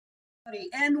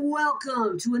And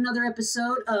welcome to another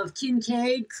episode of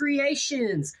Kincaid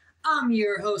Kreations. I'm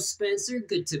your host, Spencer.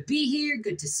 Good to be here.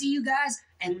 Good to see you guys.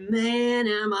 And man,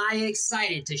 am I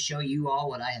excited to show you all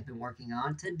what I have been working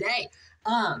on today.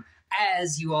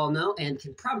 As you all know, and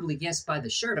can probably guess by the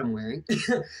shirt I'm wearing,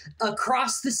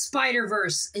 Across the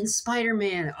Spiderverse and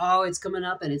Spider-Man. Oh, it's coming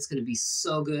up and it's going to be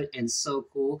so good and so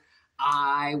cool.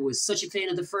 I was such a fan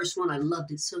of the first one. I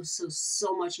loved it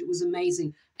so much. It was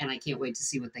amazing. And I can't wait to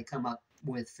see what they come up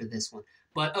with for this one.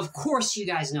 But of course, you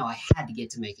guys know I had to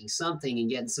get to making something and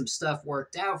getting some stuff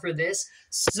worked out for this.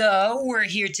 So we're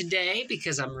here today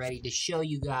because I'm ready to show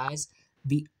you guys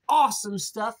the awesome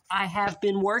stuff I have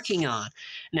been working on.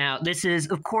 Now, this is,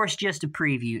 of course, just a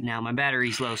preview. Now, my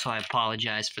battery's low, so I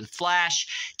apologize for the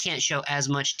flash. Can't show as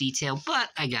much detail, but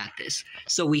I got this.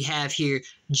 So we have here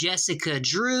Jessica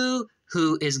Drew,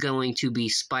 who is going to be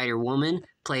Spider-Woman,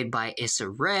 played by Issa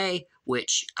Rae,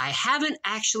 which I haven't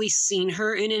actually seen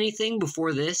her in anything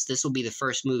before this. This will be the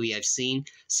first movie I've seen,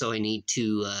 so I need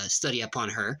to study up on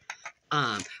her.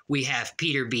 We have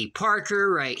Peter B.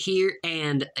 Parker right here,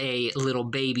 and a little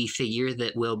baby figure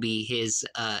that will be his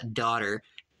daughter,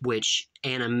 which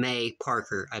Anna Mae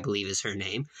Parker, I believe is her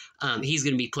name. He's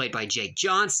going to be played by Jake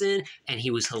Johnson, and he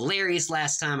was hilarious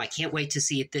last time. I can't wait to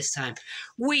see it this time.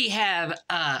 We have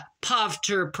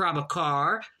Pavter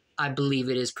Prabhakar, I believe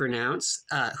it is pronounced,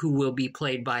 who will be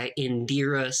played by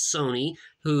Indira Soni,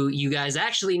 who you guys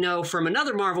actually know from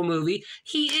another Marvel movie.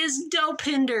 He is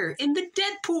Dopinder in the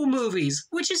Deadpool movies,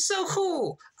 which is so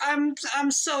cool.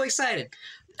 I'm so excited.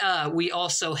 We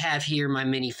also have here my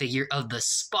minifigure of the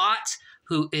Spot,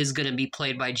 who is going to be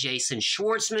played by Jason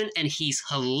Schwartzman, and he's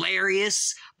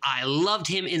hilarious. I loved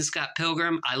him in Scott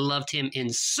Pilgrim. I loved him in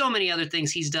so many other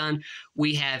things he's done.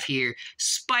 We have here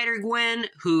Spider-Gwen,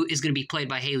 who is going to be played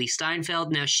by Haley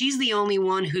Steinfeld. Now, she's the only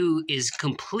one who is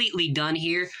completely done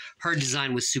here. Her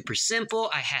design was super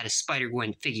simple. I had a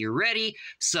Spider-Gwen figure ready,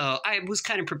 so I was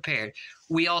kind of prepared.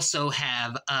 We also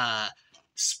have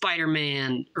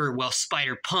Spider-Man, or well,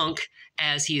 Spider-Punk,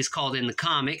 as he is called in the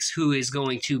comics, who is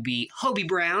going to be Hobie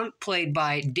Brown, played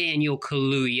by Daniel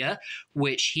Kaluuya,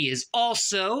 which he is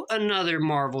also another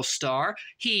Marvel star.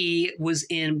 He was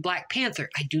in Black Panther.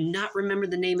 I do not remember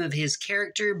the name of his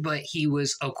character, but he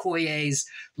was Okoye's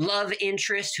love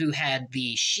interest who had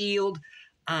the shield.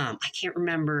 I can't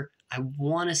remember. I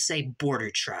want to say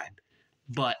Border Tribe,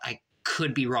 but I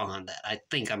could be wrong on that. I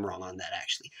think I'm wrong on that,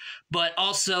 actually. But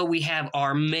also, we have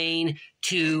our main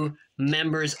two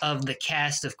members of the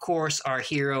cast, of course, our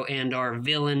hero and our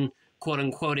villain,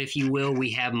 quote-unquote, if you will. We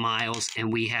have Miles,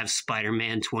 and we have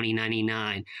Spider-Man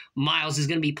 2099. Miles is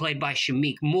going to be played by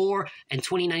Shameik Moore, and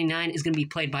 2099 is going to be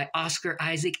played by Oscar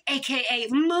Isaac, a.k.a.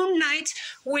 Moon Knight,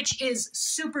 which is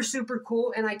super, super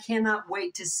cool, and I cannot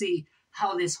wait to see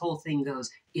how this whole thing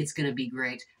goes. It's going to be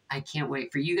great. I can't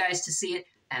wait for you guys to see it,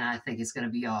 and I think it's going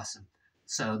to be awesome.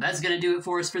 So that's going to do it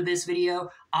for us for this video.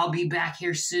 I'll be back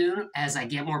here soon as I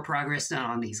get more progress done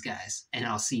on these guys, and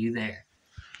I'll see you there.